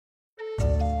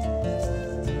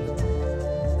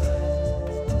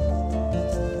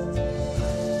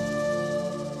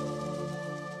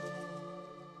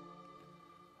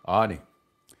Ani,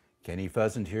 Kenny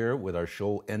Pheasant here with our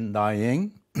show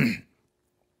Endaying.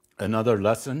 Another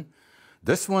lesson.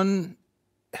 This one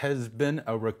has been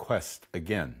a request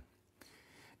again.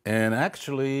 And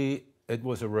actually, it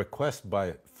was a request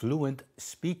by fluent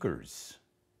speakers.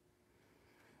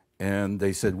 And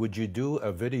they said, would you do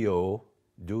a video,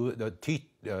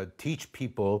 teach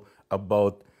people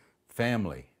about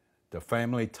family, the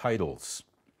family titles.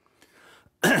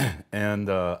 And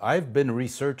I've been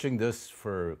researching this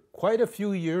for quite a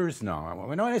few years now.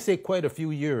 When I say quite a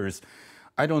few years,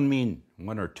 I don't mean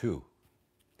 1 or 2.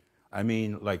 I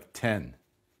mean like 10,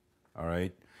 all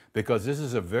right? Because this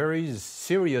is a very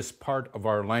serious part of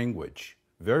our language,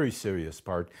 very serious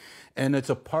part. And it's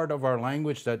a part of our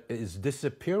language that is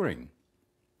disappearing.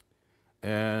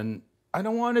 And I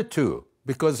don't want it to,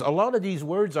 because a lot of these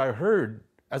words I heard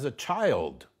as a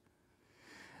child.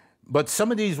 But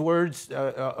some of these words,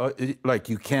 like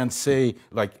you can't say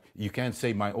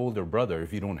my older brother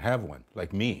if you don't have one,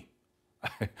 like me.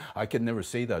 I can never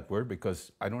say that word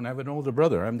because I don't have an older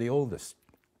brother. I'm the oldest.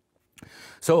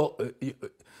 So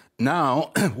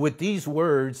now with these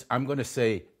words, I'm going to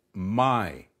say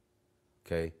my,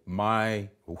 okay, my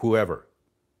whoever,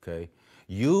 okay.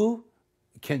 You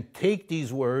can take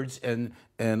these words and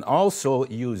also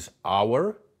use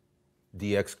our,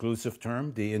 the exclusive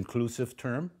term, the inclusive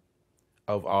term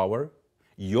of our,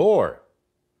 your,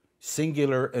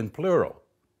 singular and plural.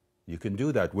 You can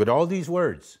do that with all these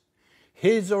words.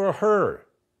 His or her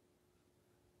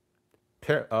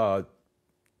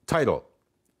title,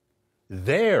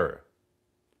 their,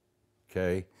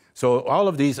 okay. So all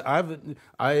of these, I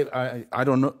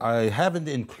don't know, I haven't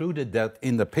included that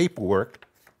in the paperwork,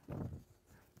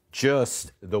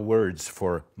 just the words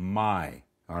for my,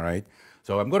 all right.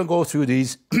 So I'm going to go through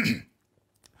these.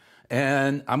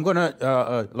 And I'm going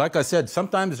to, like I said,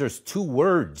 sometimes there's 2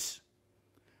 words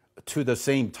to the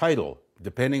same title,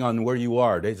 depending on where you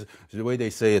are. That's the way they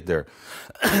say it there.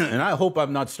 And I hope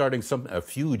I'm not starting a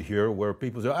feud here where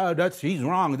people say, oh, he's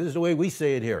wrong. This is the way we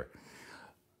say it here.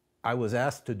 I was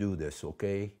asked to do this,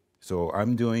 okay? So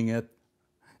I'm doing it,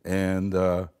 and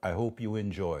I hope you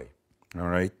enjoy, all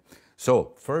right?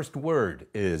 So first word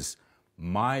is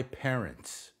my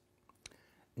parents.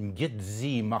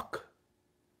 Ngitzimak.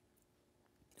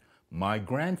 My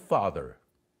grandfather,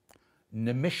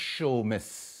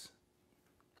 Nemishomis.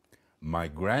 My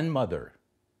grandmother,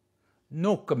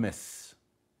 Nokomis.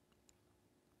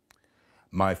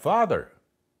 My father,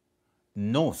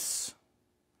 Nos.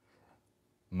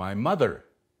 My mother,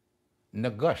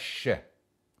 Nagashe.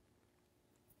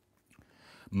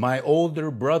 My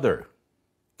older brother,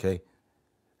 okay,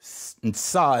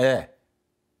 Nsae.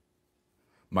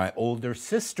 My older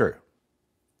sister,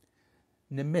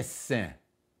 Nemisse.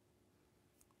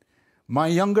 My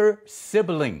younger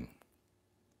sibling,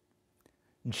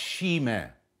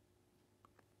 Nshime.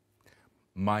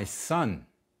 My son,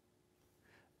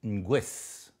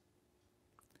 Ngwis.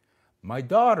 My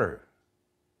daughter,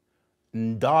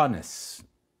 Ndonis.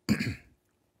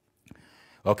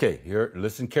 Okay, here,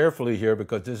 listen carefully here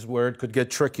because this word could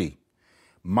get tricky.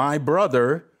 My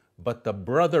brother, but the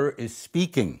brother is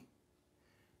speaking.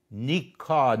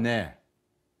 Nikane.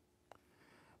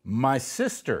 My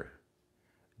sister,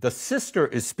 the sister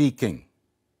is speaking.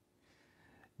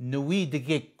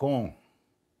 Nuidegikon.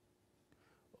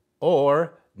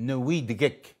 Or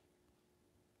Nuidegik.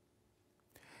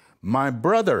 My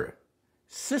brother,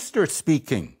 sister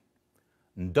speaking.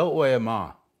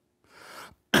 Ndoema.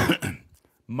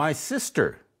 My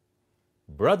sister,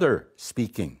 brother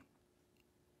speaking.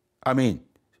 I mean,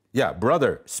 yeah,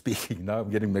 brother speaking. Now I'm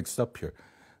getting mixed up here.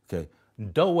 Okay.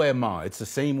 Ndoema, it's the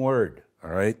same word, all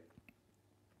right?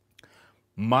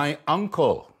 My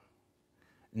uncle,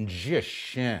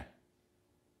 Njishin.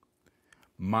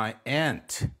 My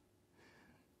aunt,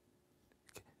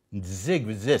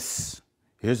 Nzigzis.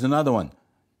 Here's another one.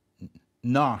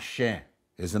 Nashin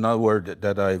is another word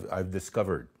that I've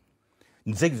discovered.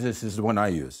 Nzigzis is the one I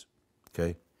use,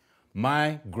 okay?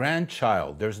 My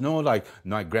grandchild, there's no like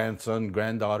my grandson,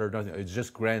 granddaughter, nothing. It's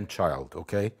just grandchild,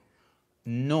 okay?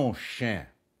 No shin.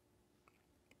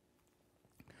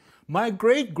 My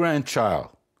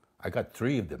great-grandchild, I got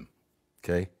 3 of them,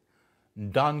 okay?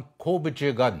 Dan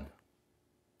Kobajigan.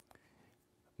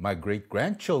 My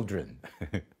great-grandchildren.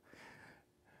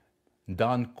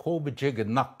 Dan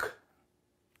Kobajiganak.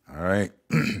 All right.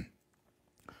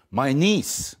 My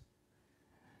niece,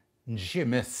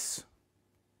 Njimis.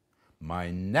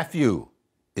 My nephew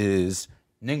is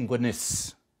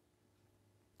Ningwanis.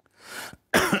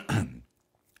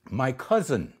 My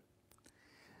cousin,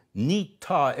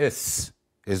 Nita's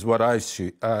is what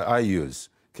I use,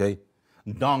 okay?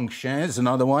 Dongshan is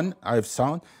another one I've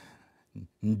found.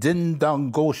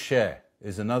 Dindangoshe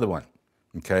is another one.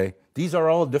 Okay? These are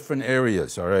all different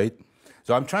areas, all right?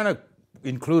 So I'm trying to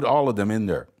include all of them in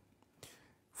there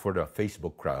for the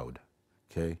Facebook crowd.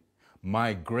 Okay?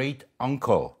 My great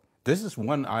uncle. This is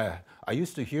one I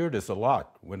used to hear this a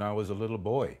lot when I was a little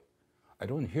boy. I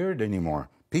don't hear it anymore.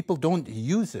 People don't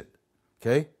use it.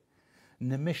 Okay?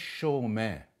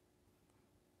 Nimishome.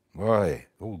 Boy,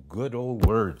 oh, good old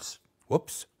words.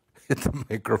 Whoops, hit the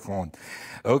microphone.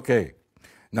 Okay,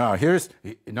 now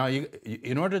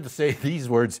in order to say these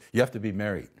words, you have to be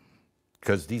married,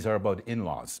 because these are about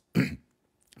in-laws.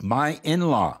 My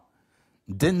in-law,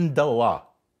 Dindawa.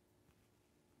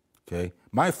 Okay,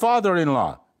 my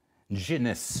father-in-law,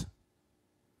 Jinis.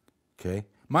 Okay,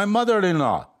 my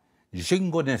mother-in-law,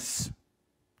 Jingonis.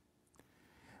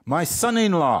 My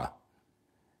son-in-law,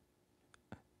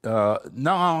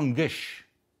 Naangish.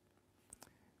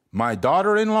 My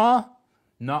daughter-in-law,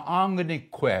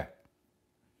 Naanganikwe.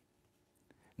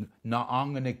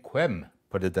 Naanganikwem,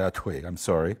 put it that way, I'm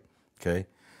sorry. Okay.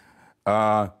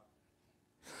 My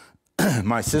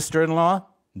sister-in-law,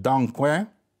 Dankwe.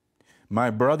 My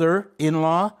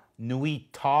brother-in-law,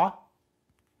 Nuita.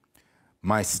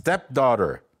 My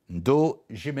stepdaughter, Ndo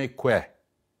Jimekwe.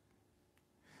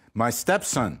 My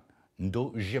stepson,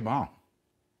 Ndo Jiman.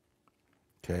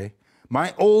 Okay.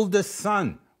 My oldest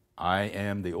son, I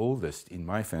am the oldest in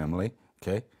my family.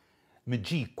 Okay.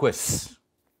 Mejiquis.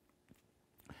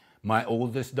 My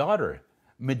oldest daughter,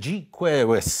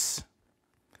 Mejiquewis.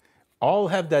 All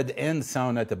have that end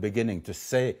sound at the beginning to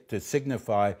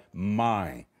signify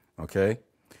my. Okay.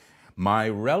 My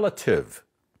relative.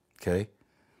 Okay.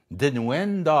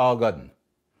 Dinwendagan.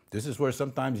 This is where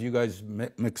sometimes you guys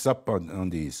mix up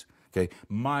on these. Okay.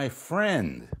 My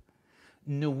friend.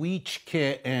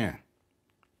 Nuichke.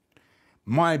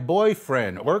 My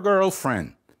boyfriend or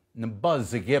girlfriend.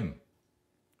 Nbuzagim.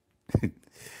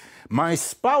 My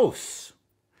spouse.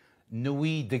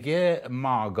 Nui dege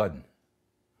magan.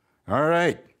 All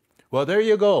right. Well, there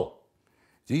you go.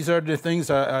 These are the things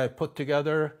I put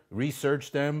together,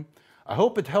 researched them. I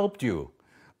hope it helped you.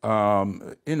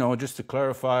 Just to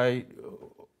clarify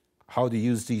how to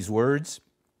use these words.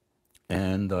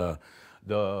 And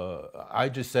I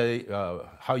just say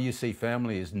how you say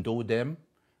family is ndodem.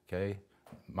 Okay.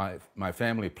 My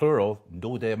family plural,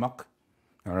 ndodemak.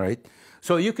 All right.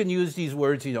 So you can use these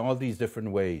words in all these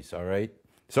different ways. All right.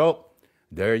 So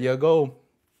there you go.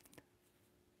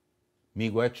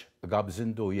 Miigwech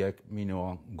gabzindo yek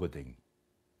minoang guding.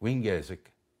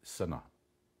 Wingezik sana.